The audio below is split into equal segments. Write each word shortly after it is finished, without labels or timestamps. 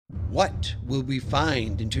What will we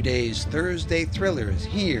find in today's Thursday Thrillers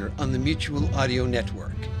here on the Mutual Audio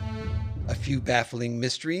Network? A few baffling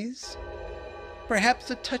mysteries?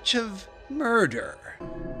 Perhaps a touch of murder?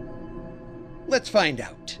 Let's find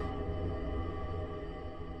out.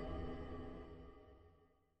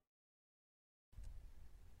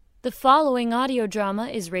 The following audio drama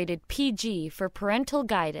is rated PG for parental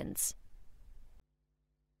guidance.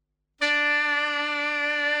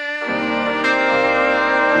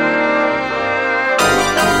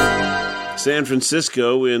 San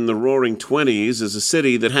Francisco in the Roaring '20s is a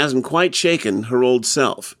city that hasn't quite shaken her old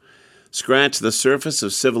self. Scratch the surface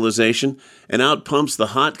of civilization and out pumps the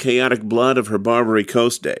hot, chaotic blood of her Barbary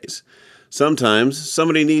Coast days. Sometimes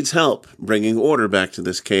somebody needs help bringing order back to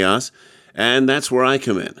this chaos, and that's where I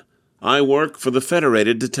come in. I work for the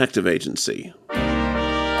Federated Detective Agency.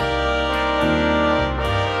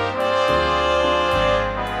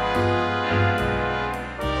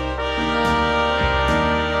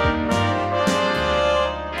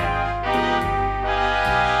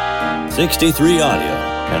 '63 Audio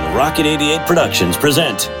and Rocket 88 Productions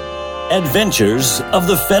present Adventures of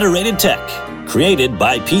the Federated Tech, created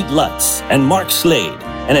by Pete Lutz and Mark Slade,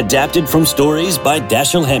 and adapted from stories by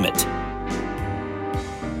Dashiell Hammett.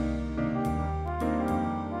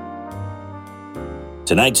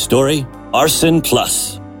 Tonight's story, Arson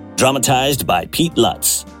Plus, dramatized by Pete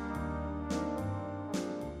Lutz.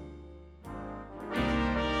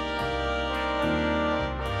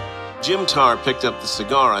 Jim Tarr picked up the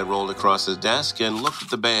cigar I rolled across his desk and looked at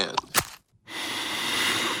the band.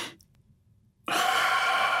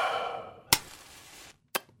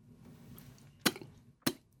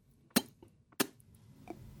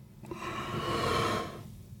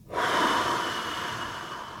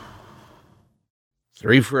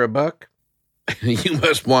 $3 for $1? You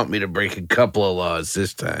must want me to break a couple of laws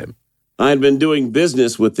this time. I'd been doing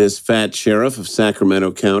business with this fat sheriff of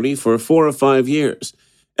Sacramento County for 4 or 5 years,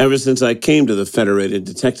 ever since I came to the Federated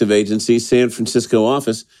Detective Agency's San Francisco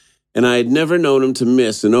office, and I had never known him to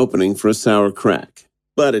miss an opening for a sour crack.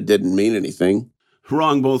 But it didn't mean anything.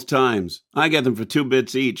 Wrong both times. I get them for 2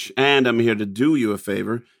 bits each, and I'm here to do you a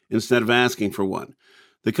favor instead of asking for one.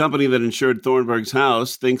 The company that insured Thornburg's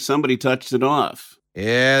house thinks somebody touched it off.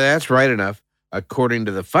 Yeah, that's right enough. According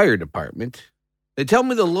to the fire department, they tell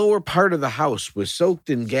me the lower part of the house was soaked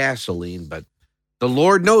in gasoline, but the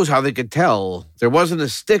Lord knows how they could tell. There wasn't a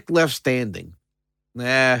stick left standing.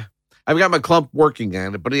 I've got my clump working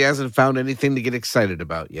on it, but he hasn't found anything to get excited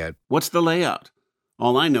about yet. What's the layout?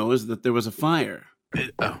 All I know is that there was a fire.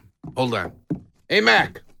 Hold on. Hey,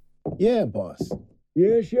 Mac. Yeah, boss.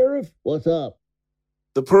 Yeah, Sheriff? What's up?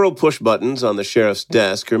 The pearl push buttons on the sheriff's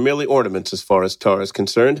desk are merely ornaments as far as Tarr is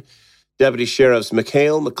concerned. Deputy Sheriffs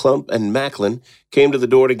McHale, McClump, and Macklin came to the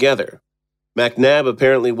door together. McNabb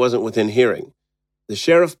apparently wasn't within hearing. The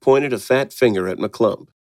sheriff pointed a fat finger at McClump.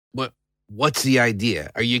 What's the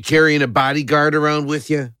idea? Are you carrying a bodyguard around with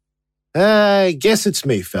you? I guess it's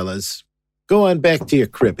me, fellas. Go on back to your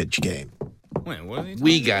cribbage game.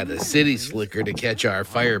 We got a city slicker to catch our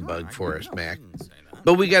firebug for us, Mac.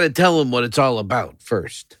 But we got to tell him what it's all about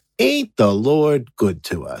first. Ain't the Lord good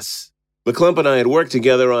to us? McClump and I had worked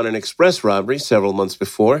together on an express robbery several months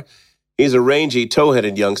before. He's a rangy,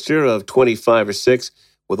 tow-headed youngster of 25 or 6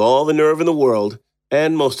 with all the nerve in the world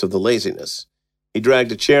and most of the laziness. He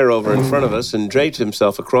dragged a chair over in front of us and draped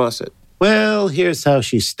himself across it. Well, here's how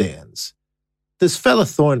she stands. This fella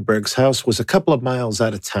Thornburg's house was a couple of miles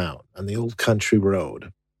out of town on the old country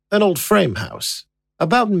road. An old frame house.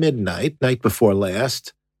 About midnight, night before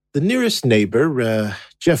last, the nearest neighbor,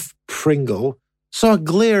 Jeff Pringle, saw a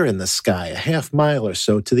glare in the sky a half mile or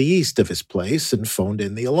so to the east of his place and phoned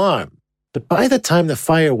in the alarm. But by the time the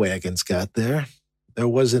fire wagons got there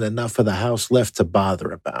wasn't enough of the house left to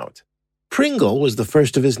bother about. Pringle was the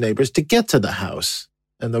first of his neighbors to get to the house,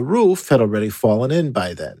 and the roof had already fallen in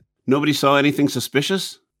by then. Nobody saw anything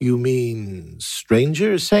suspicious? You mean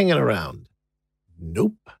strangers hanging around?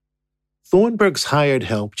 Nope. Thornburg's hired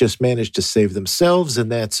help just managed to save themselves, and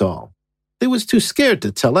that's all. They was too scared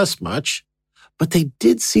to tell us much, but they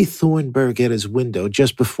did see Thornburg at his window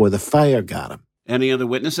just before the fire got him. Any other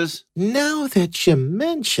witnesses? Now that you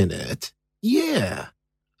mention it, yeah.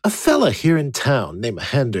 A fella here in town named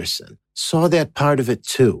Henderson saw that part of it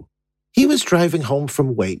too. He was driving home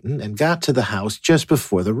from Wayton and got to the house just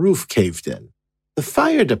before the roof caved in. The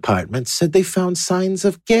fire department said they found signs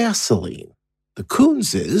of gasoline. The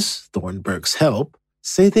Coonses, Thornburg's help,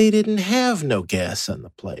 say they didn't have no gas on the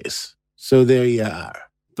place. So there you are.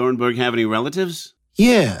 Thornburg have any relatives?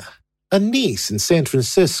 Yeah, a niece in San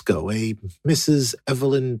Francisco, a Mrs.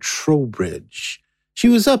 Evelyn Trowbridge. She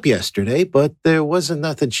was up yesterday, but there wasn't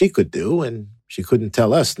nothing she could do, and she couldn't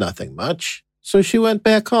tell us nothing much, so she went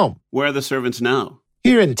back home. Where are the servants now?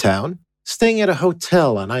 Here in town, staying at a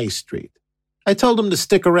hotel on I Street. I told them to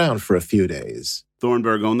stick around for a few days.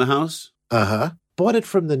 Thornburg owned the house? Uh-huh. Bought it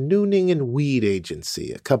from the Nooning and Weed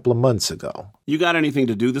Agency a couple of months ago. You got anything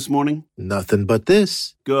to do this morning? Nothing but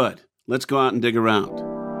this. Good. Let's go out and dig around.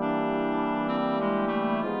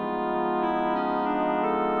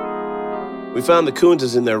 We found the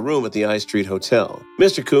Coonses in their room at the I Street Hotel.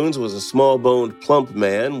 Mr. Coons was a small-boned, plump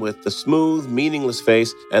man with the smooth, meaningless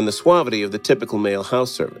face and the suavity of the typical male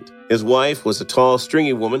house servant. His wife was a tall,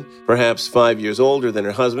 stringy woman, perhaps 5 years older than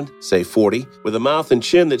her husband, say 40, with a mouth and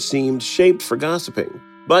chin that seemed shaped for gossiping.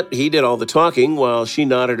 But he did all the talking while she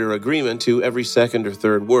nodded her agreement to every second or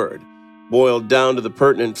third word. Boiled down to the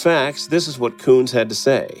pertinent facts, this is what Coons had to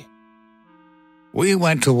say. We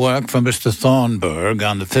went to work for Mr. Thornburg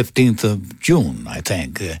on the 15th of June, I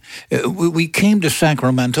think. We came to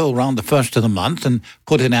Sacramento around the 1st of the month and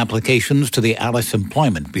put in applications to the Alice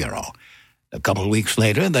Employment Bureau. A couple of weeks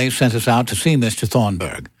later, they sent us out to see Mr.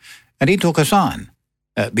 Thornburg, and he took us on.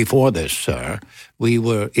 Before this, sir, we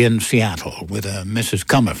were in Seattle with Mrs.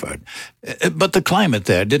 Comerford. But the climate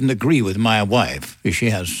there didn't agree with my wife. She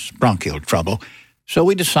has bronchial trouble, so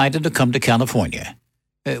we decided to come to California.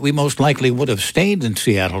 We most likely would have stayed in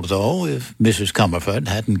Seattle, though, if Mrs. Comerford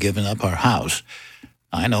hadn't given up her house.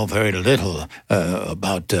 I know very little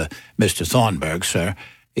about Mr. Thornburg, sir.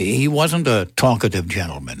 He wasn't a talkative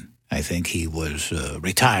gentleman. I think he was a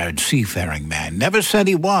retired seafaring man. Never said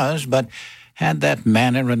he was, but had that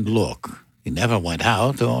manner and look. He never went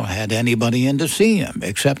out or had anybody in to see him,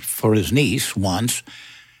 except for his niece once,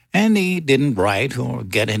 and he didn't write or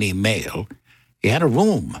get any mail. He had a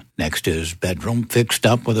room next to his bedroom fixed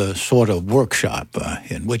up with a sort of workshop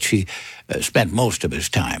in which he spent most of his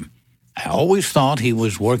time. I always thought he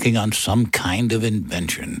was working on some kind of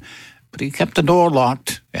invention, but he kept the door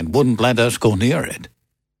locked and wouldn't let us go near it.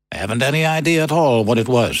 I haven't any idea at all what it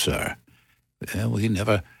was, sir. We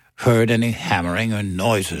never heard any hammering or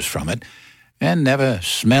noises from it, and never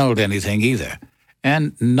smelled anything either.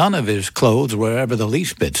 And none of his clothes were ever the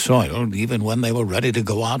least bit soiled, even when they were ready to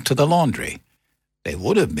go out to the laundry. They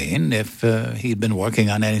would have been if he'd been working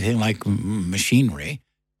on anything like machinery.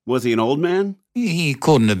 Was he an old man? He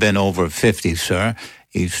couldn't have been over 50, sir.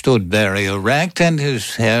 He stood very erect, and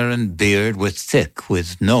his hair and beard were thick,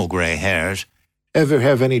 with no gray hairs. Ever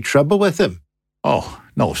have any trouble with him? Oh,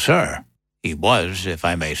 no, sir. He was, if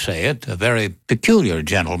I may say it, a very peculiar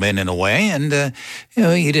gentleman in a way, and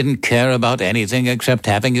he didn't care about anything except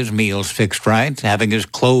having his meals fixed right, having his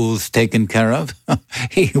clothes taken care of.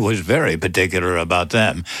 He was very particular about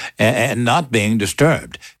them, and not being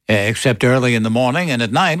disturbed, except early in the morning, and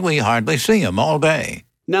at night we hardly see him all day.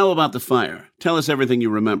 Now about the fire. Tell us everything you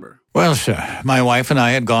remember. Well, sir, my wife and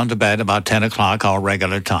I had gone to bed about 10 o'clock, our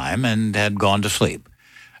regular time, and had gone to sleep.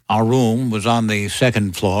 Our room was on the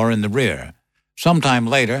second floor in the rear. Sometime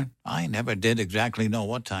later, I never did exactly know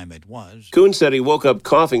what time it was. Coon said he woke up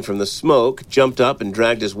coughing from the smoke, jumped up and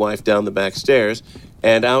dragged his wife down the back stairs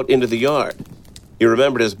and out into the yard. He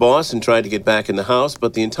remembered his boss and tried to get back in the house,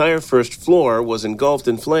 but the entire first floor was engulfed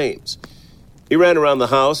in flames. He ran around the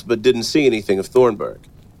house but didn't see anything of Thornburg.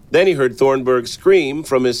 Then he heard Thornburg scream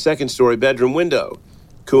from his second-story bedroom window.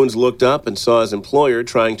 Coons looked up and saw his employer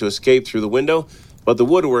trying to escape through the window, but the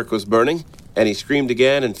woodwork was burning, and he screamed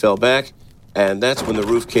again and fell back, and that's when the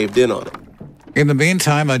roof caved in on him. In the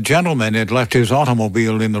meantime, a gentleman had left his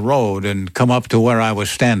automobile in the road and come up to where I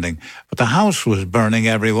was standing. But the house was burning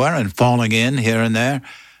everywhere and falling in here and there.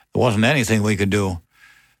 There wasn't anything we could do.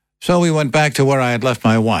 So we went back to where I had left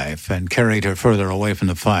my wife and carried her further away from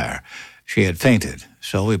the fire. She had fainted,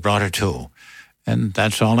 so we brought her to. And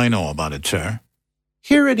that's all I know about it, sir.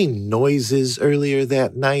 Hear any noises earlier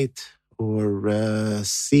that night? Or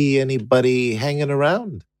see anybody hanging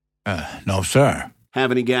around? No, sir.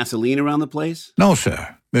 Have any gasoline around the place? No,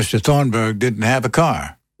 sir. Mr. Thornburg didn't have a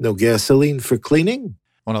car. No gasoline for cleaning?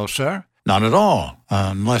 Well, no, sir. Not at all,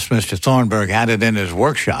 unless Mr. Thornburg had it in his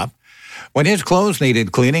workshop. When his clothes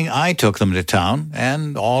needed cleaning, I took them to town,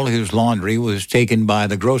 and all his laundry was taken by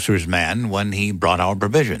the grocer's man when he brought our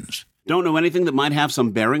provisions. Don't know anything that might have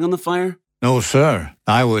some bearing on the fire? No, sir.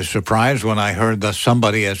 I was surprised when I heard that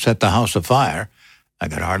somebody had set the house afire. I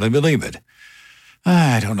could hardly believe it.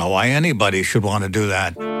 I don't know why anybody should want to do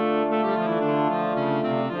that.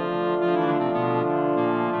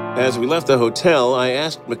 As we left the hotel, I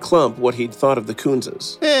asked McClump what he'd thought of the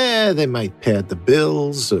Coonses. They might pad the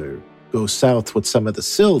bills or go south with some of the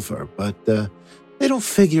silver, but they don't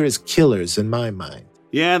figure as killers in my mind.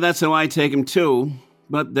 Yeah, that's how I take him too.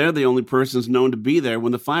 But they're the only persons known to be there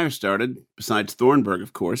when the fire started, besides Thornburg,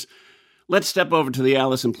 of course. Let's step over to the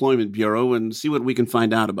Alice Employment Bureau and see what we can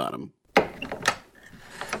find out about him.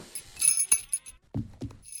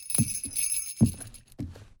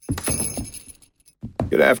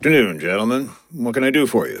 Good afternoon, gentlemen. What can I do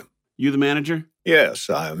for you? You the manager? Yes,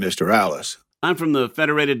 I'm Mr. Alice. I'm from the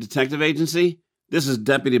Federated Detective Agency. This is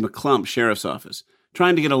Deputy McClump, Sheriff's Office.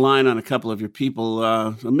 Trying to get a line on a couple of your people,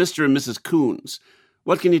 Mr. and Mrs. Coons.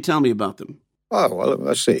 What can you tell me about them? Oh, well,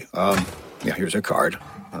 let's see. Here's a card.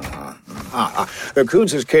 The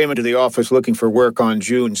Coonses came into the office looking for work on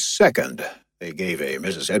June 2nd. They gave a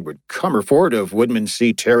Mrs. Edward Comerford of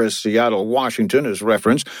Woodmansea Terrace, Seattle, Washington, as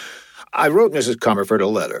reference. I wrote Mrs. Comerford a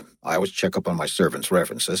letter. I always check up on my servants'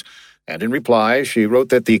 references. And in reply, she wrote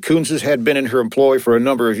that the Coonses had been in her employ for a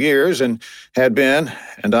number of years and had been,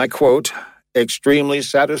 and I quote, extremely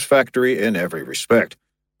satisfactory in every respect.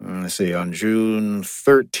 Let's see, on June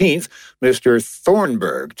 13th, Mr.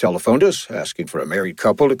 Thornburg telephoned us, asking for a married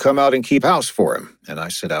couple to come out and keep house for him, and I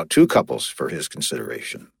sent out 2 couples for his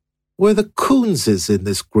consideration. Were the Coonses in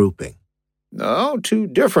this grouping? No, 2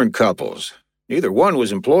 different couples. Neither one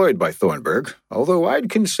was employed by Thornburg, although I'd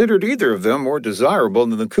considered either of them more desirable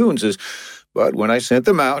than the Coonses, but when I sent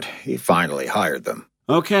them out, he finally hired them.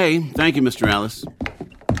 Okay, thank you, Mr. Alice.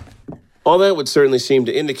 All that would certainly seem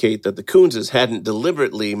to indicate that the Coonses hadn't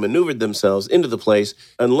deliberately maneuvered themselves into the place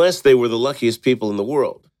unless they were the luckiest people in the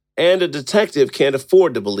world. And a detective can't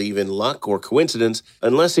afford to believe in luck or coincidence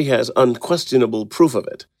unless he has unquestionable proof of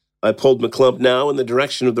it. I pulled McClump now in the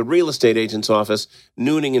direction of the real estate agent's office,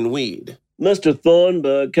 Nooning and Weed. Mr.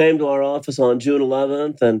 Thornburg came to our office on June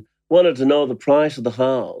 11th and wanted to know the price of the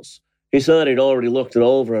house. He said he'd already looked it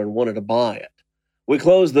over and wanted to buy it. We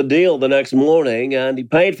closed the deal the next morning, and he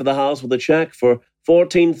paid for the house with a check for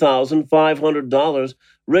 $14,500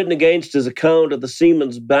 written against his account at the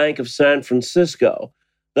Siemens Bank of San Francisco.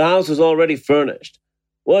 The house is already furnished.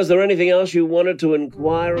 Was there anything else you wanted to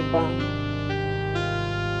inquire about?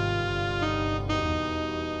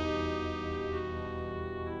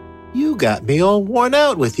 You got me all worn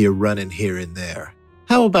out with your running here and there.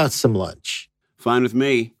 How about some lunch? Fine with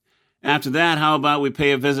me. After that, how about we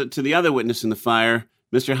pay a visit to the other witness in the fire,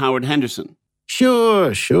 Mr. Howard Henderson?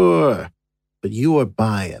 Sure. But you are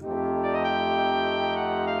buying.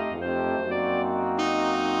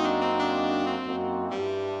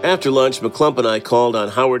 After lunch, McClump and I called on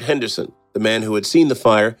Howard Henderson, the man who had seen the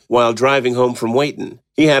fire while driving home from Wayton.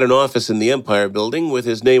 He had an office in the Empire Building with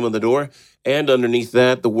his name on the door, and underneath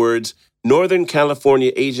that the words, Northern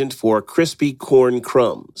California Agent for Crispy Corn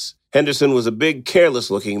Crumbs. Henderson was a big,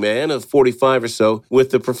 careless-looking man of 45 or so,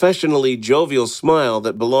 with the professionally jovial smile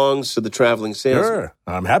that belongs to the traveling salesman. Sure,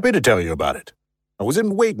 I'm happy to tell you about it. I was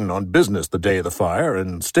in Wayton on business the day of the fire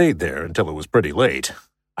and stayed there until it was pretty late.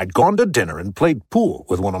 I'd gone to dinner and played pool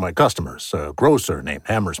with one of my customers, a grocer named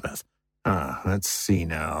Hammersmith. Let's see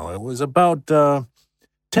now. It was about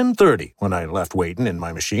 10:30 when I left Wayton in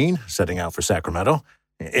my machine, setting out for Sacramento.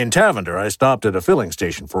 In Tavender, I stopped at a filling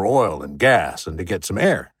station for oil and gas and to get some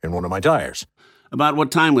air in one of my tires. About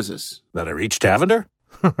what time was this? That I reached Tavender?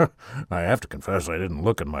 I have to confess I didn't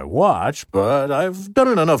look at my watch, but I've done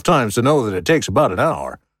it enough times to know that it takes about an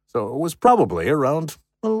hour. So it was probably around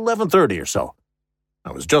 11:30 or so.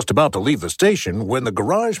 I was just about to leave the station when the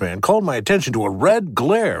garage man called my attention to a red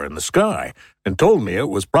glare in the sky and told me it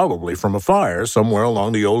was probably from a fire somewhere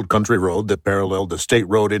along the old country road that paralleled the state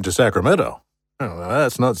road into Sacramento. Well,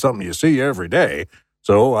 that's not something you see every day,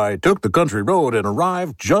 so I took the country road and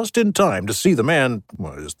arrived just in time to see the man,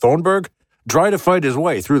 Thornburg, try to fight his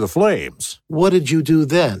way through the flames. What did you do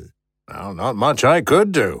then? Well, not much I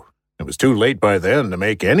could do. It was too late by then to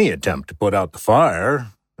make any attempt to put out the fire,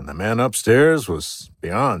 and the man upstairs was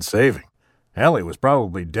beyond saving. Allie was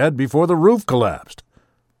probably dead before the roof collapsed.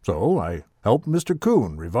 So I helped Mr.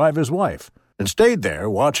 Coon revive his wife and stayed there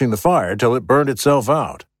watching the fire till it burned itself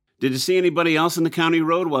out. Did you see anybody else in the county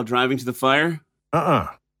road while driving to the fire? No.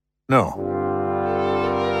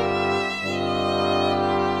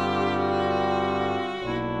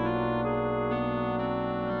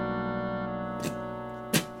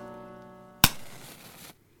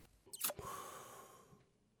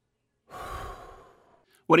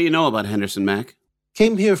 What do you know about Henderson, Mac?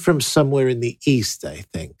 Came here from somewhere in the east, I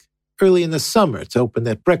think. Early in the summer to open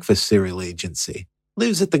that breakfast cereal agency.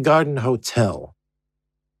 Lives at the Garden Hotel.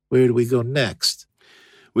 Where do we go next?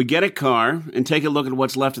 We get a car and take a look at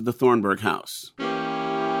what's left of the Thornburg house.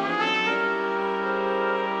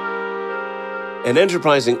 An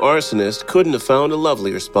enterprising arsonist couldn't have found a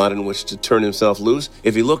lovelier spot in which to turn himself loose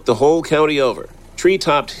if he looked the whole county over.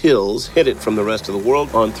 Tree-topped hills hid it from the rest of the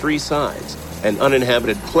world on 3 sides. An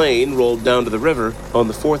uninhabited plain rolled down to the river on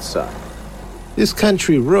the 4th side. This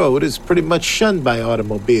country road is pretty much shunned by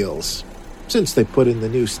automobiles, since they put in the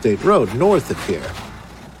new state road north of here.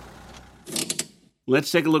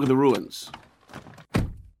 Let's take a look at the ruins.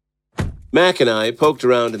 Mac and I poked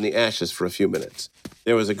around in the ashes for a few minutes.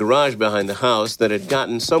 There was a garage behind the house that had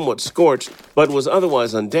gotten somewhat scorched, but was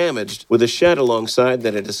otherwise undamaged, with a shed alongside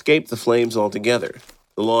that had escaped the flames altogether.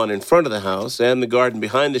 The lawn in front of the house and the garden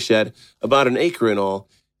behind the shed, about an acre in all,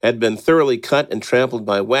 had been thoroughly cut and trampled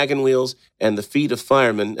by wagon wheels and the feet of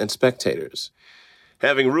firemen and spectators.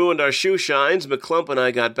 Having ruined our shoe shines, McClump and I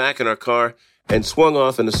got back in our car and swung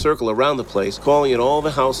off in a circle around the place, calling at all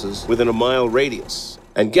the houses within a mile radius,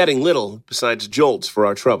 and getting little besides jolts for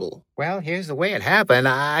our trouble. Well, here's the way it happened.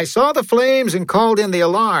 I saw the flames and called in the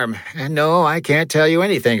alarm. And no, I can't tell you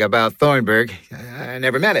anything about Thornburg. I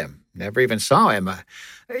never met him, never even saw him.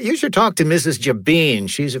 You should talk to Mrs. Jabeen.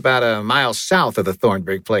 She's about a mile south of the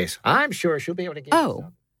Thornburg place. I'm sure she'll be able to get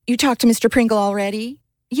You talked to Mr. Pringle already?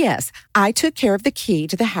 Yes, I took care of the key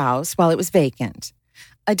to the house while it was vacant.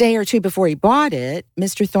 A day or two before he bought it,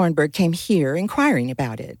 Mr. Thornburg came here inquiring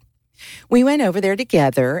about it. We went over there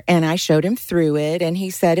together, and I showed him through it, and he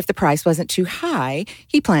said if the price wasn't too high,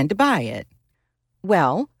 he planned to buy it.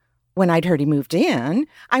 Well, when I'd heard he moved in,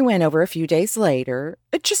 I went over a few days later,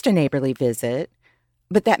 just a neighborly visit.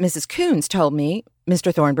 But that Mrs. Coons told me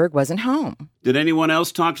Mr. Thornburg wasn't home. Did anyone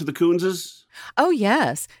else talk to the Coonses? Oh,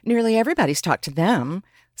 yes. Nearly everybody's talked to them,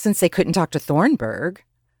 since they couldn't talk to Thornburg.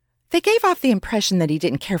 They gave off the impression that he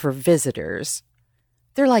didn't care for visitors.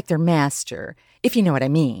 They're like their master, if you know what I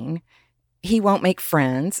mean. He won't make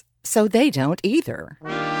friends, so they don't either.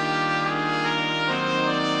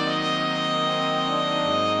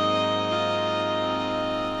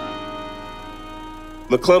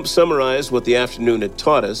 McClump summarized what the afternoon had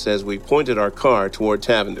taught us as we pointed our car toward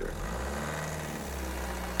Tavender.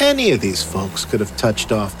 Any of these folks could have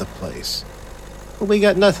touched off the place. But we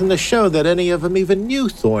got nothing to show that any of them even knew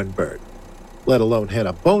Thornburg, let alone had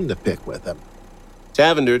a bone to pick with him.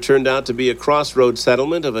 Tavender turned out to be a crossroad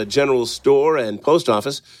settlement of a general store and post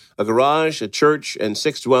office, a garage, a church, and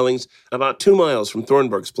 6 dwellings about 2 miles from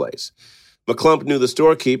Thornburg's place. McClump knew the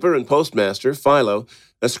storekeeper and postmaster, Philo,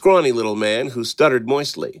 a scrawny little man who stuttered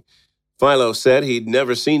moistly. Philo said he'd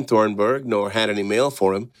never seen Thornburg nor had any mail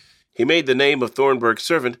for him. He made the name of Thornburg's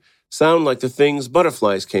servant sound like the things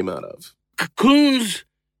butterflies came out of. Coons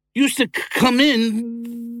used to come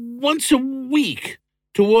in once a week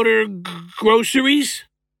to order groceries.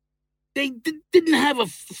 They didn't have a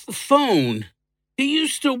phone. He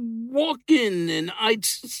used to walk in and I'd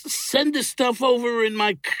send the stuff over in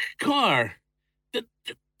my car.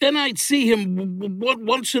 Then I'd see him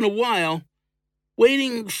once in a while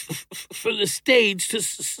waiting for the stage to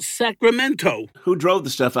Sacramento. Who drove the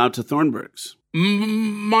stuff out to Thornburg's?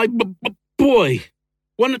 My boy.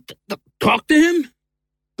 Want to talk to him?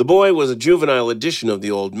 The boy was a juvenile edition of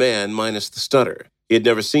the old man, minus the stutter. He had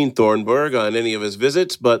never seen Thornburg on any of his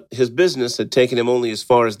visits, but his business had taken him only as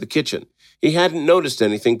far as the kitchen. He hadn't noticed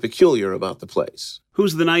anything peculiar about the place.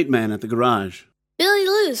 Who's the night man at the garage? Billy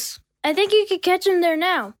Luce. I think you could catch him there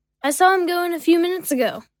now. I saw him go in a few minutes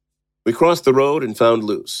ago. We crossed the road and found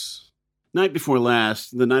Luce. Night before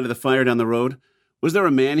last, the night of the fire down the road, was there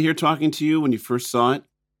a man here talking to you when you first saw it?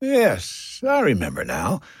 Yes, I remember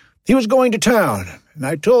now. He was going to town, and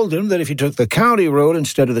I told him that if he took the county road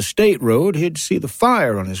instead of the state road, he'd see the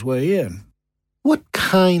fire on his way in. What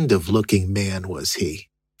kind of looking man was he?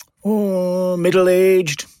 Oh,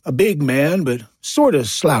 middle-aged, a big man, but sort of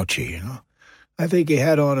slouchy, I think he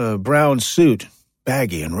had on a brown suit,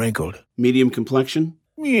 baggy and wrinkled. Medium complexion?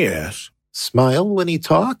 Yes. Smile when he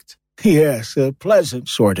talked? Yes, a pleasant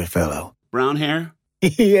sort of fellow. Brown hair?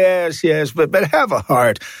 Yes, but have a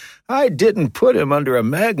heart. I didn't put him under a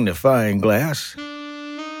magnifying glass.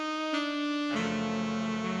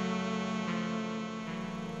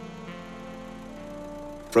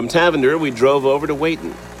 From Tavender, we drove over to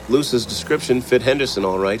Wayton. Luce's description fit Henderson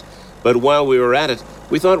all right, but while we were at it,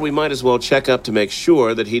 we thought we might as well check up to make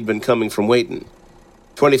sure that he'd been coming from Wayton.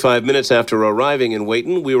 25 minutes after arriving in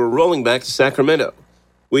Wayton, we were rolling back to Sacramento.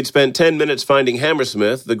 We'd spent 10 minutes finding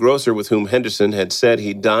Hammersmith, the grocer with whom Henderson had said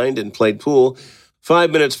he'd dined and played pool,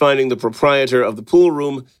 5 minutes finding the proprietor of the pool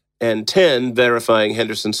room, and 10 verifying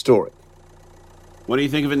Henderson's story. What do you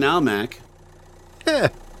think of it now, Mac?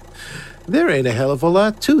 There ain't a hell of a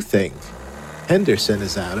lot to think. Henderson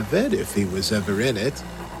is out of it, if he was ever in it.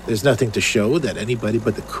 There's nothing to show that anybody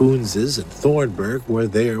but the Coonses and Thornburg were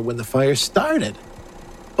there when the fire started.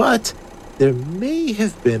 But there may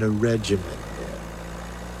have been a regiment there.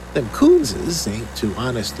 Them Coonses ain't too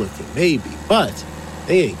honest-looking, maybe, but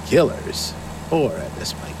they ain't killers. Or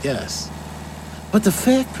that's my guess. But the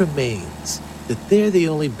fact remains that they're the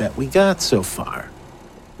only bet we got so far.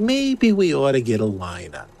 Maybe we ought to get a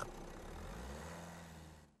line on them.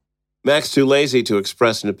 Mac's too lazy to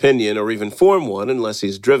express an opinion or even form one unless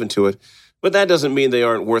he's driven to it, but that doesn't mean they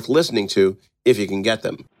aren't worth listening to if you can get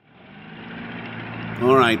them.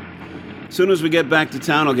 All right. As soon as we get back to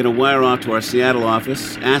town, I'll get a wire off to our Seattle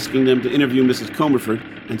office, asking them to interview Mrs. Comerford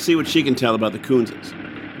and see what she can tell about the Coonses.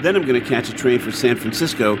 Then I'm going to catch a train for San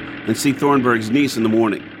Francisco and see Thornburg's niece in the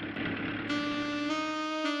morning.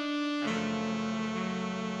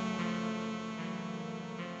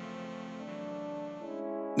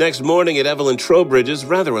 Next morning at Evelyn Trowbridge's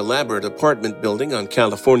rather elaborate apartment building on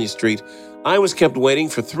California Street, I was kept waiting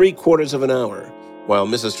for 3/4 of an hour while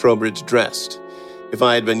Mrs. Trowbridge dressed. If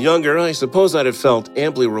I had been younger, I suppose I'd have felt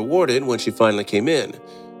amply rewarded when she finally came in.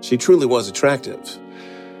 She truly was attractive.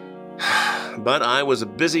 But I was a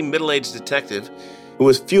busy middle-aged detective who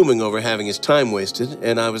was fuming over having his time wasted,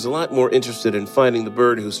 and I was a lot more interested in finding the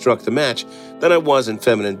bird who struck the match than I was in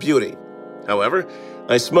feminine beauty. However,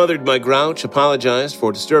 I smothered my grouch, apologized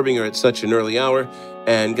for disturbing her at such an early hour,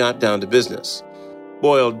 and got down to business.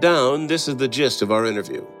 Boiled down, this is the gist of our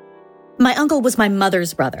interview. My uncle was my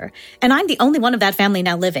mother's brother, and I'm the only one of that family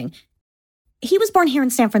now living. He was born here in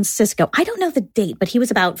San Francisco. I don't know the date, but he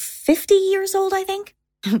was about 50 years old, I think.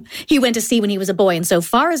 He went to sea when he was a boy, and so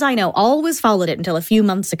far as I know, always followed it until a few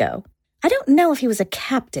months ago. I don't know if he was a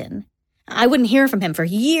captain. I wouldn't hear from him for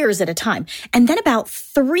years at a time. And then about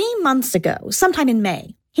 3 months ago, sometime in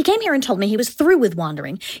May, he came here and told me he was through with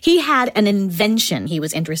wandering. He had an invention he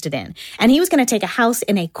was interested in, and he was going to take a house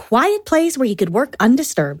in a quiet place where he could work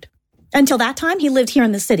undisturbed. Until that time, he lived here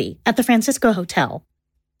in the city, at the Francisco Hotel.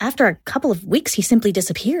 After a couple of weeks, he simply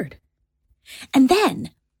disappeared. And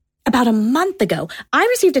then, about a month ago, I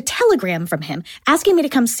received a telegram from him asking me to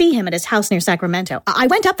come see him at his house near Sacramento. I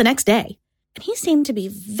went up the next day, and he seemed to be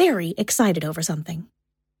very excited over something.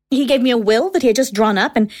 He gave me a will that he had just drawn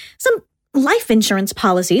up and some life insurance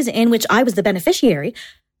policies in which I was the beneficiary.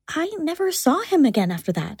 I never saw him again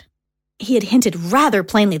after that. He had hinted rather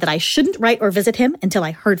plainly that I shouldn't write or visit him until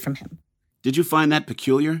I heard from him. Did you find that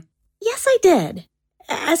peculiar? Yes, I did,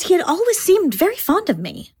 as he had always seemed very fond of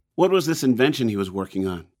me. What was this invention he was working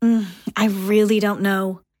on? I really don't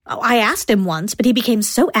know. I asked him once, but he became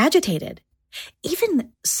so agitated,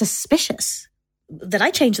 even suspicious, that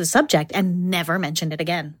I changed the subject and never mentioned it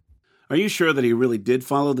again. Are you sure that he really did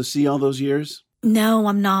follow the sea all those years? No,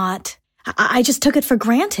 I'm not. I just took it for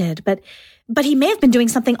granted, but he may have been doing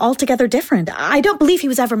something altogether different. I don't believe he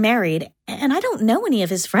was ever married, and I don't know any of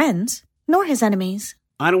his friends, nor his enemies.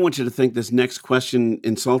 I don't want you to think this next question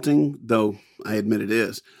insulting, though I admit it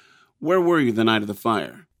is. Where were you the night of the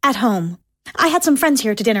fire? At home. I had some friends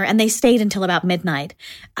here to dinner, and they stayed until about midnight.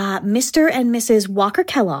 Mr. and Mrs. Walker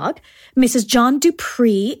Kellogg, Mrs. John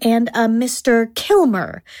Dupree, and Mr.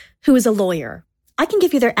 Kilmer, who is a lawyer. I can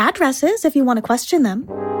give you their addresses if you want to question them.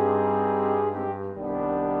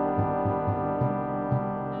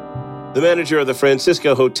 The manager of the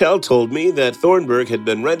Francisco Hotel told me that Thornburg had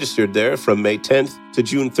been registered there from May 10th to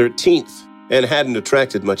June 13th and hadn't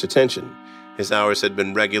attracted much attention. His hours had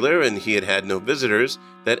been regular, and he had had no visitors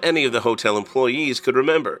that any of the hotel employees could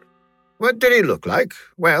remember. What did he look like?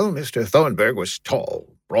 Well, Mr. Thornburg was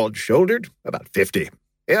tall, broad-shouldered, about 50.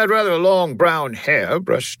 He had rather long brown hair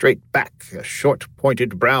brushed straight back, a short,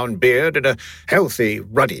 pointed brown beard, and a healthy,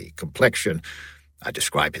 ruddy complexion. I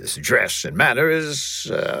describe his dress and manner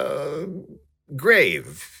as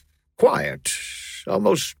grave, quiet,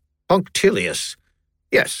 almost punctilious.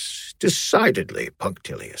 Yes, decidedly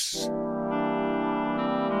punctilious.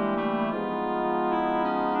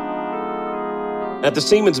 At the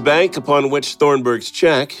Siemens Bank, upon which Thornburg's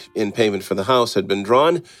check, in payment for the house, had been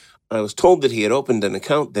drawn, I was told that he had opened an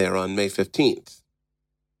account there on May 15th.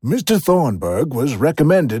 Mr. Thornburg was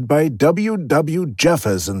recommended by W.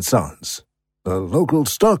 Jeffers & Sons, a local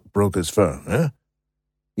stockbroker's firm, eh?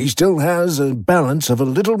 He still has a balance of a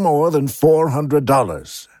little more than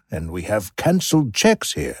 $400, and we have canceled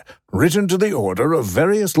checks here, written to the order of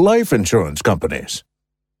various life insurance companies.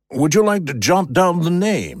 Would you like to jot down the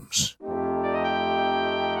names?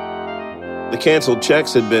 The canceled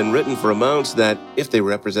checks had been written for amounts that, if they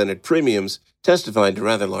represented premiums, testified to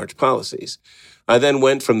rather large policies. I then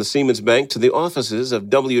went from the Siemens Bank to the offices of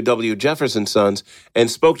W. Jeffers & Sons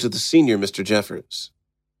and spoke to the senior Mr. Jeffers.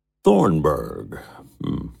 Thornburg.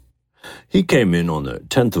 He came in on the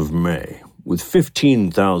 10th of May with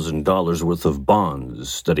 $15,000 worth of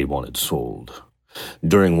bonds that he wanted sold.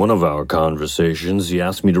 During one of our conversations, he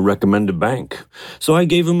asked me to recommend a bank, so I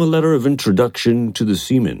gave him a letter of introduction to the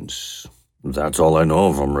Siemens. That's all I know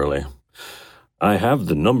of him, really. I have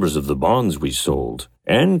the numbers of the bonds we sold,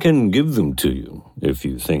 and can give them to you, if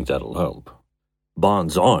you think that'll help.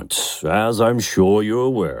 Bonds aren't, as I'm sure you're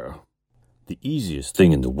aware, the easiest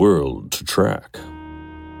thing in the world to track.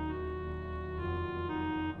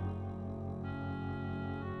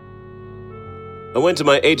 I went to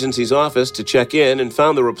my agency's office to check in and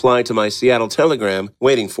found the reply to my Seattle telegram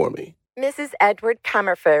waiting for me. Mrs. Edward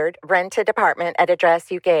Comerford rented apartment at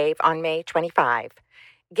address you gave on May 25.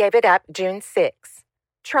 Gave it up June 6.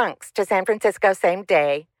 Trunks to San Francisco same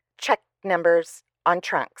day. Check numbers on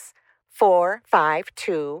trunks. 4, 5,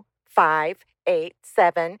 2, 5, 8,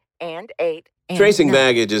 7, and 8. And Tracing 9.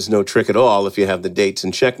 baggage is no trick at all if you have the dates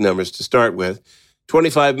and check numbers to start with.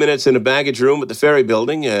 25 minutes in a baggage room at the ferry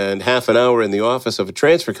building and half an hour in the office of a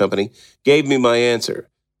transfer company gave me my answer.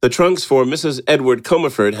 The trunks for Mrs. Edward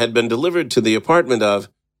Comerford had been delivered to the apartment of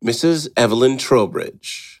Mrs. Evelyn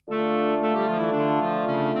Trowbridge.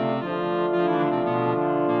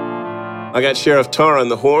 I got Sheriff Tarr on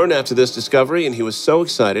the horn after this discovery, and he was so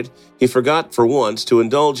excited he forgot for once to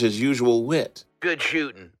indulge his usual wit. Good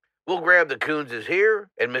shooting. We'll grab the Coonses here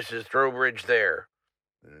and Mrs. Trowbridge there.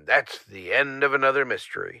 That's the end of another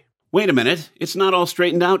mystery. Wait a minute. It's not all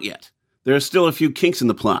straightened out yet. There are still a few kinks in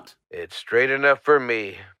the plot. It's straight enough for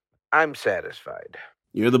me. I'm satisfied.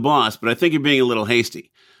 You're the boss, but I think you're being a little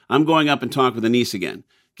hasty. I'm going up and talk with Anise again.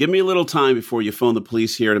 Give me a little time before you phone the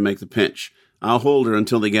police here to make the pinch. I'll hold her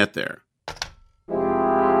until they get there.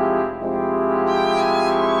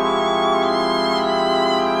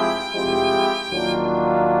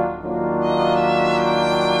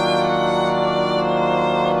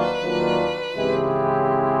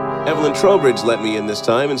 Evelyn Trowbridge let me in this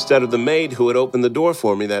time instead of the maid who had opened the door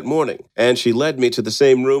for me that morning, and she led me to the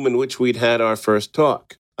same room in which we'd had our first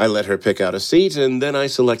talk. I let her pick out a seat, and then I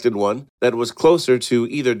selected one that was closer to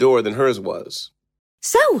either door than hers was.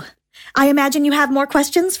 So, I imagine you have more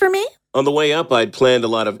questions for me? On the way up, I'd planned a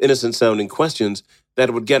lot of innocent-sounding questions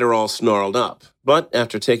that would get her all snarled up. But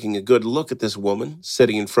after taking a good look at this woman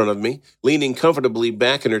sitting in front of me, leaning comfortably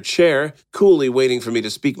back in her chair, coolly waiting for me to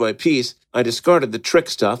speak my piece, I discarded the trick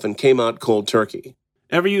stuff and came out cold turkey.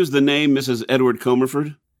 Ever use the name Mrs. Edward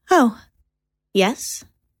Comerford? Oh, yes.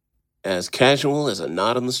 As casual as a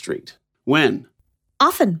knot on the street. When?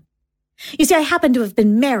 Often. You see, I happen to have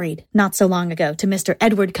been married not so long ago to Mr.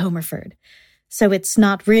 Edward Comerford, so it's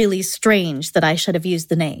not really strange that I should have used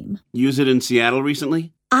the name. Use it in Seattle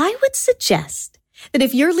recently? I would suggest that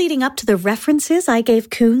if you're leading up to the references I gave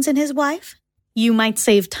Coons and his wife, you might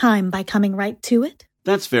save time by coming right to it.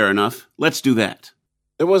 That's fair enough. Let's do that.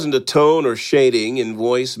 There wasn't a tone or shading in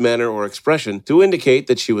voice, manner, or expression to indicate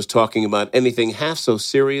that she was talking about anything half so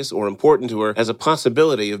serious or important to her as a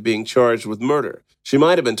possibility of being charged with murder. She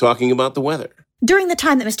might have been talking about the weather. During the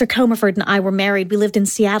time that Mr. Comerford and I were married, we lived in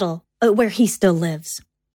Seattle, where he still lives.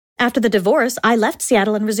 After the divorce, I left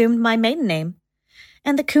Seattle and resumed my maiden name.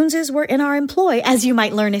 And the Coonses were in our employ, as you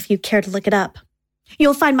might learn if you care to look it up.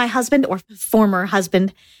 You'll find my husband, or former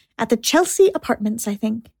husband, at the Chelsea Apartments, I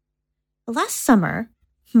think. Last summer,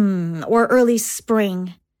 or early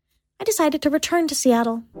spring, I decided to return to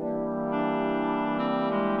Seattle.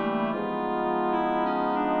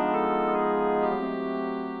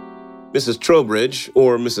 Mrs. Trowbridge,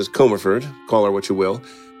 or Mrs. Comerford, call her what you will,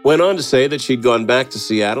 went on to say that she'd gone back to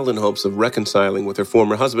Seattle in hopes of reconciling with her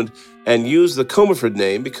former husband and used the Comerford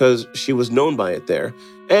name because she was known by it there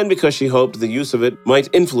and because she hoped the use of it might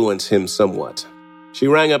influence him somewhat. She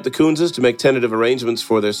rang up the Coonses to make tentative arrangements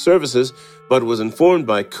for their services, but was informed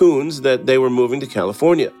by Coons that they were moving to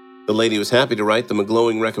California. The lady was happy to write them a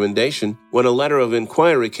glowing recommendation when a letter of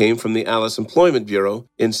inquiry came from the Alice Employment Bureau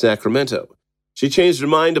in Sacramento. She changed her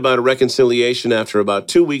mind about a reconciliation after about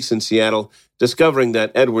 2 weeks in Seattle, discovering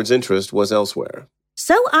that Edward's interest was elsewhere.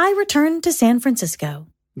 So I returned to San Francisco.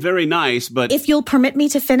 Very nice, but... If you'll permit me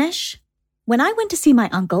to finish, when I went to see my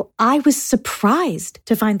uncle, I was surprised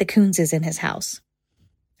to find the Coonses in his house.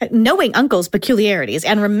 Knowing Uncle's peculiarities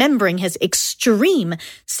and remembering his extreme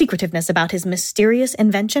secretiveness about his mysterious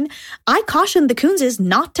invention, I cautioned the Coonses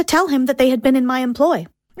not to tell him that they had been in my employ.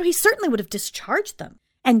 He certainly would have discharged them,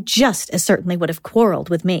 and just as certainly would have quarreled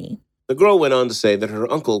with me. The girl went on to say that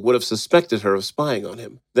her uncle would have suspected her of spying on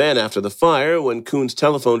him. Then, after the fire, when Coons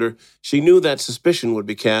telephoned her, she knew that suspicion would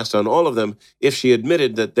be cast on all of them if she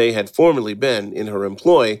admitted that they had formerly been in her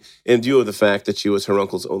employ in view of the fact that she was her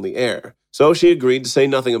uncle's only heir. So she agreed to say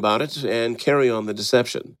nothing about it and carry on the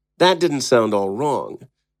deception. That didn't sound all wrong,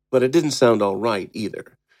 but it didn't sound all right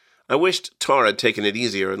either. I wished Tar had taken it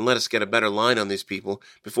easier and let us get a better line on these people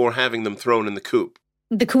before having them thrown in the coop.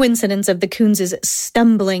 The coincidence of the Coonses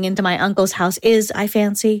stumbling into my uncle's house is, I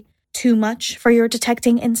fancy, too much for your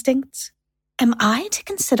detecting instincts. Am I to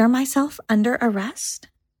consider myself under arrest?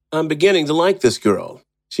 I'm beginning to like this girl.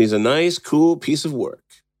 She's a nice, cool piece of work.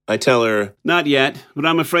 I tell her, "Not yet, but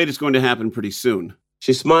I'm afraid it's going to happen pretty soon."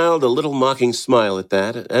 She smiled a little mocking smile at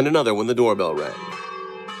that, and another when the doorbell rang.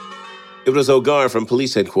 It was Ogar from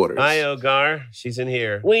police headquarters. Hi, Ogar. She's in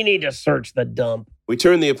here. We need to search the dump. We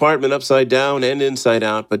turned the apartment upside down and inside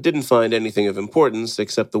out, but didn't find anything of importance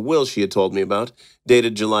except the will she had told me about,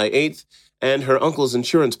 dated July 8th, and her uncle's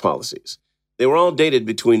insurance policies. They were all dated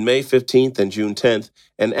between May 15th and June 10th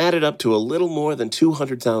and added up to a little more than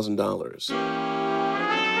 $200,000.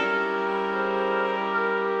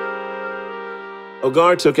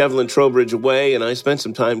 Ogar took Evelyn Trowbridge away, and I spent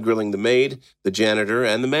some time grilling the maid, the janitor,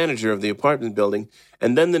 and the manager of the apartment building,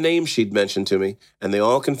 and then the names she'd mentioned to me, and they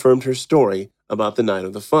all confirmed her story about the night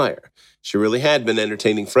of the fire. She really had been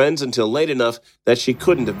entertaining friends until late enough that she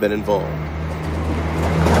couldn't have been involved.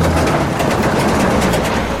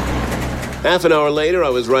 Half an hour later, I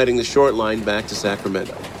was riding the short line back to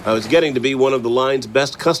Sacramento. I was getting to be one of the line's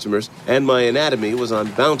best customers, and my anatomy was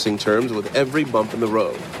on bouncing terms with every bump in the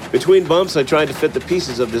road. Between bumps, I tried to fit the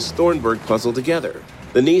pieces of this Thornburg puzzle together.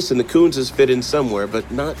 The niece and the Coonses fit in somewhere, but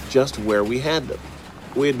not just where we had them.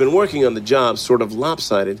 We had been working on the job sort of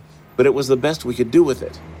lopsided, but it was the best we could do with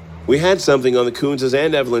it. We had something on the Coonses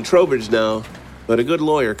and Evelyn Trowbridge now, but a good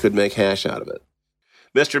lawyer could make hash out of it.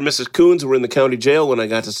 Mr. and Mrs. Coons were in the county jail when I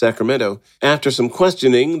got to Sacramento. After some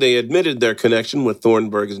questioning, they admitted their connection with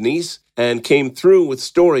Thornburg's niece and came through with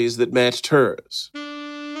stories that matched hers.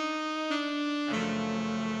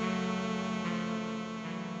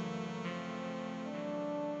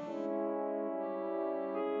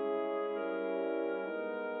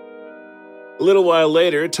 A little while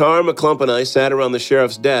later, Tar, McClump, and I sat around the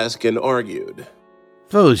sheriff's desk and argued.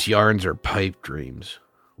 Those yarns are pipe dreams.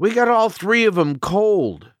 We got all three of them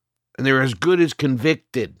cold, and they're as good as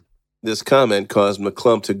convicted. This comment caused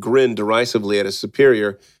McClump to grin derisively at his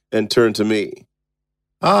superior and turn to me.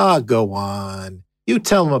 Go on. You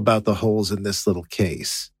tell him about the holes in this little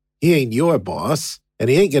case. He ain't your boss, and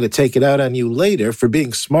he ain't going to take it out on you later for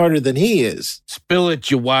being smarter than he is. Spill it,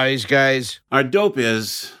 you wise guys. Our dope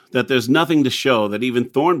is that there's nothing to show that even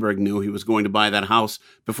Thornburg knew he was going to buy that house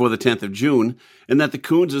before the 10th of June, and that the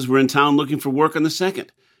Coonses were in town looking for work on the 2nd.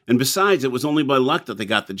 And besides, it was only by luck that they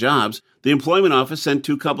got the jobs. The employment office sent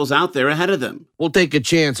two couples out there ahead of them. We'll take a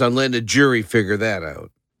chance on letting a jury figure that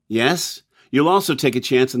out. Yes? You'll also take a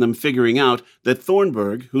chance on them figuring out that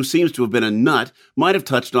Thornburg, who seems to have been a nut, might have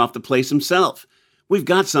touched off the place himself. We've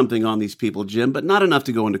got something on these people, Jim, but not enough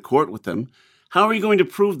to go into court with them. How are you going to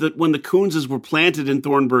prove that when the Coonses were planted in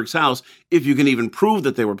Thornburg's house, if you can even prove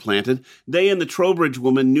that they were planted, they and the Trowbridge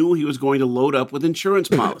woman knew he was going to load up with insurance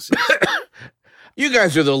policies? You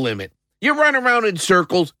guys are the limit. You run around in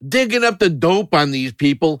circles, digging up the dope on these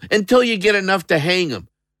people until you get enough to hang them.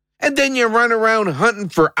 And then you run around hunting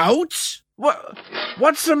for outs?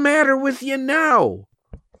 What's the matter with you now?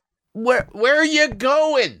 Where are you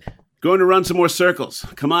going? Going to run some more circles.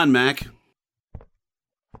 Come on, Mac.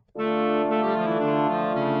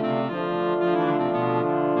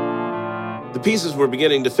 The pieces were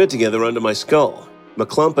beginning to fit together under my skull.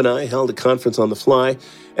 McClump and I held a conference on the fly,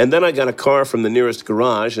 and then I got a car from the nearest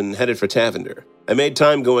garage and headed for Tavender. I made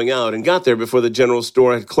time going out and got there before the general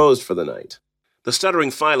store had closed for the night. The stuttering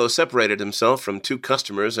Philo separated himself from two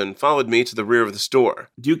customers and followed me to the rear of the store.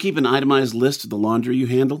 Do you keep an itemized list of the laundry you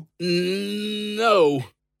handle? No,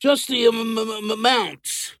 just the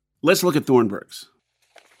amounts. Let's look at Thornburg's.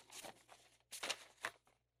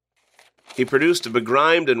 He produced a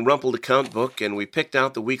begrimed and rumpled account book, and we picked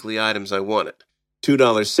out the weekly items I wanted.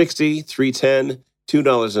 $2.60, $3.10,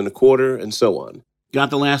 $2.25, and so on.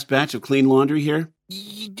 Got the last batch of clean laundry here?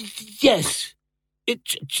 Yes. It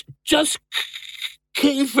just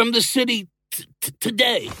came from the city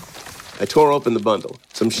today. I tore open the bundle.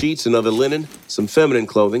 Some sheets and other linen, some feminine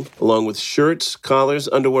clothing, along with shirts, collars,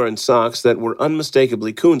 underwear, and socks that were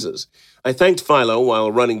unmistakably Coonses. I thanked Philo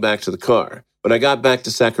while running back to the car. When I got back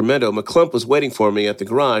to Sacramento, McClump was waiting for me at the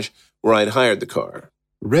garage where I'd hired the car.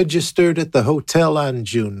 Registered at the hotel on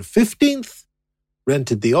June 15th.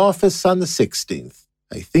 Rented the office on the 16th.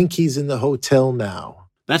 I think he's in the hotel now.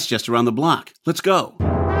 That's just around the block. Let's go.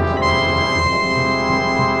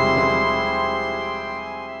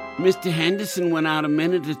 Mr. Henderson went out a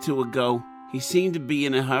minute or two ago. He seemed to be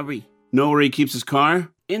in a hurry. Know where he keeps his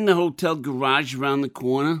car? In the hotel garage around the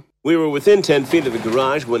corner. We were within 10 feet of the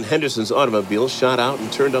garage when Henderson's automobile shot out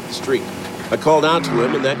and turned up the street. I called out to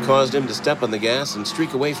him, and that caused him to step on the gas and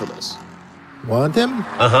streak away from us. Want him?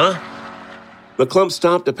 Uh-huh. McClump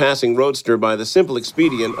stopped a passing roadster by the simple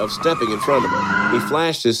expedient of stepping in front of him. He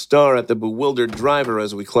flashed his star at the bewildered driver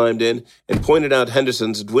as we climbed in and pointed out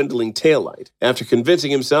Henderson's dwindling taillight. After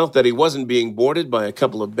convincing himself that he wasn't being boarded by a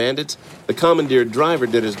couple of bandits, the commandeered driver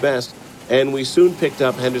did his best, and we soon picked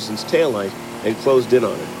up Henderson's taillight and closed in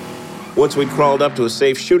on it. Once we'd crawled up to a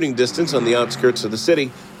safe shooting distance on the outskirts of the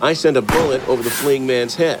city, I sent a bullet over the fleeing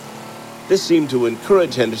man's head. This seemed to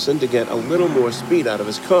encourage Henderson to get a little more speed out of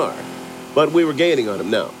his car, but we were gaining on him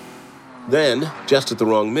now. Then, just at the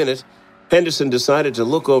wrong minute, Henderson decided to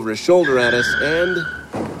look over his shoulder at us, and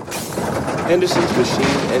Henderson's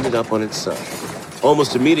machine ended up on its side.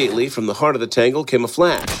 Almost immediately, from the heart of the tangle came a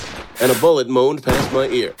flash, and a bullet moaned past my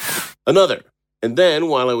ear. Another. And then,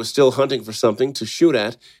 while I was still hunting for something to shoot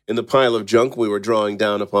at in the pile of junk we were drawing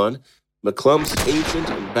down upon, McClump's ancient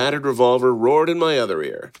and battered revolver roared in my other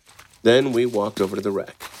ear. Then we walked over to the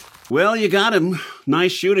wreck. Well, you got him.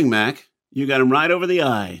 Nice shooting, Mac. You got him right over the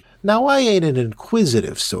eye. Now, I ain't an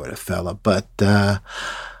inquisitive sort of fella, but I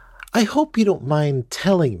hope you don't mind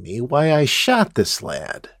telling me why I shot this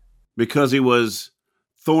lad. Because he was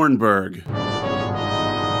Thornburg.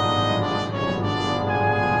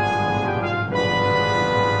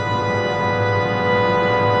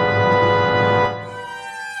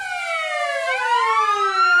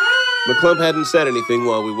 McClump hadn't said anything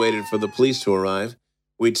while we waited for the police to arrive.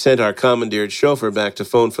 We'd sent our commandeered chauffeur back to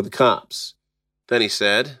phone for the cops. Then he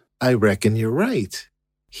said, I reckon you're right.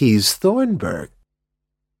 He's Thornburg.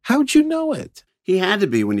 How'd you know it? He had to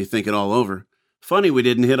be when you think it all over. Funny we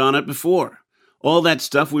didn't hit on it before. All that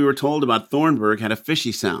stuff we were told about Thornburg had a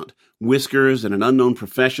fishy sound. Whiskers and an unknown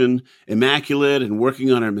profession, immaculate and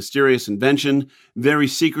working on a mysterious invention, very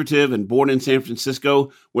secretive and born in San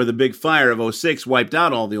Francisco, where the big fire of '06 wiped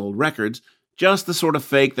out all the old records. Just the sort of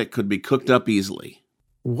fake that could be cooked up easily.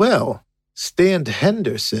 Well, stand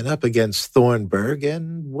Henderson up against Thornburg,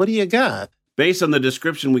 and what do you got? Based on the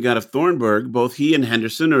description we got of Thornburg, both he and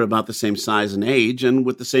Henderson are about the same size and age and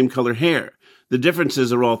with the same color hair. The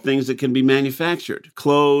differences are all things that can be manufactured.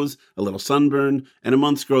 Clothes, a little sunburn, and a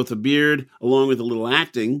month's growth of beard, along with a little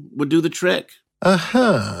acting, would do the trick.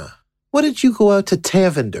 Uh-huh. What did you go out to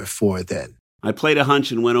Tavender for, then? I played a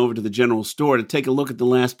hunch and went over to the general store to take a look at the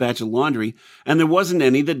last batch of laundry, and there wasn't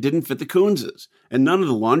any that didn't fit the Coonses. And none of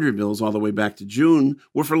the laundry bills all the way back to June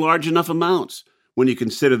were for large enough amounts, when you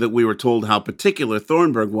consider that we were told how particular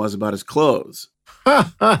Thornburg was about his clothes.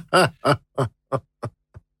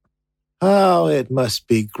 Oh, it must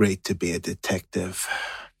be great to be a detective.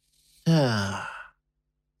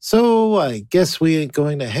 So I guess we ain't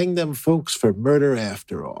going to hang them folks for murder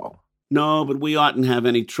after all. No, but we oughtn't have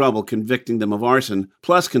any trouble convicting them of arson,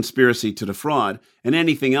 plus conspiracy to defraud, and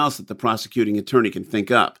anything else that the prosecuting attorney can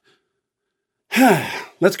think up.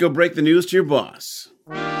 Let's go break the news to your boss.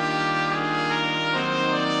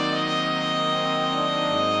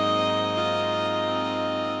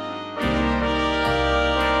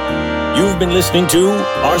 You've been listening to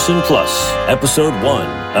Arson Plus, Episode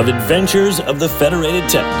 1 of Adventures of the Federated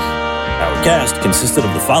Tech. Our cast consisted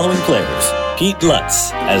of the following players: Pete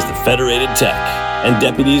Lutz as the Federated Tech, and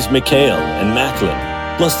deputies McHale and Macklin,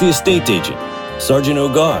 plus the estate agent, Sergeant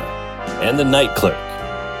Ogar, and the night clerk.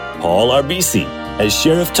 Paul Arbisi as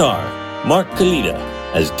Sheriff Tar, Mark Kalita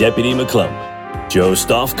as Deputy McClump, Joe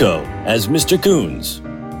Stofko as Mr. Coons,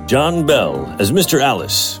 John Bell as Mr.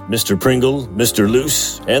 Alice, Mr. Pringle, Mr.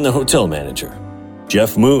 Luce, and the hotel manager,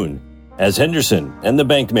 Jeff Moon as Henderson and the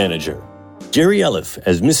bank manager, Jerry Eliff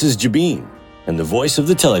as Mrs. Jabeen and the voice of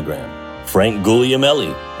the telegram, Frank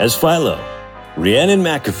Guglielmelli as Philo, Rhiannon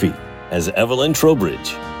McAfee as Evelyn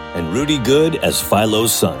Trowbridge, and Rudy Good as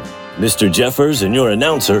Philo's son. Mr. Jeffers and your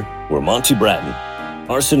announcer were Monty Bratton.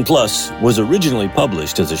 Arson Plus was originally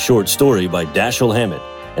published as a short story by Dashiell Hammett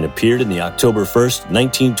and appeared in the October 1st,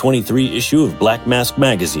 1923 issue of Black Mask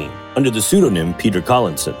magazine under the pseudonym Peter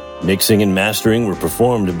Collinson. Mixing and mastering were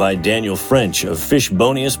performed by Daniel French of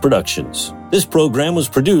Fishbonius Productions. This program was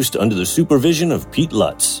produced under the supervision of Pete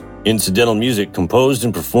Lutz. Incidental music composed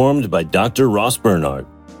and performed by Dr. Ross Bernard.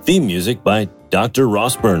 Theme music by Dr.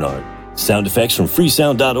 Ross Bernard. Sound effects from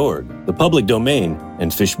freesound.org, the public domain,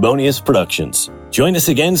 and Fishbonius Productions. Join us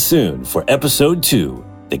again soon for Episode 2,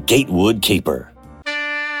 The Gatewood Caper.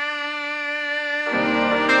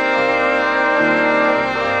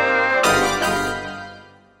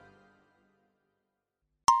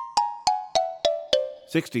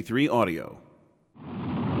 '63 Audio.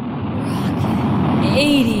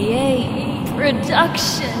 88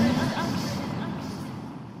 Production.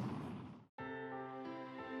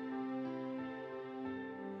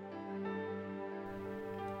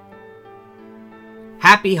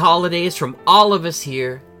 Happy holidays from all of us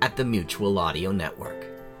here at the Mutual Audio Network.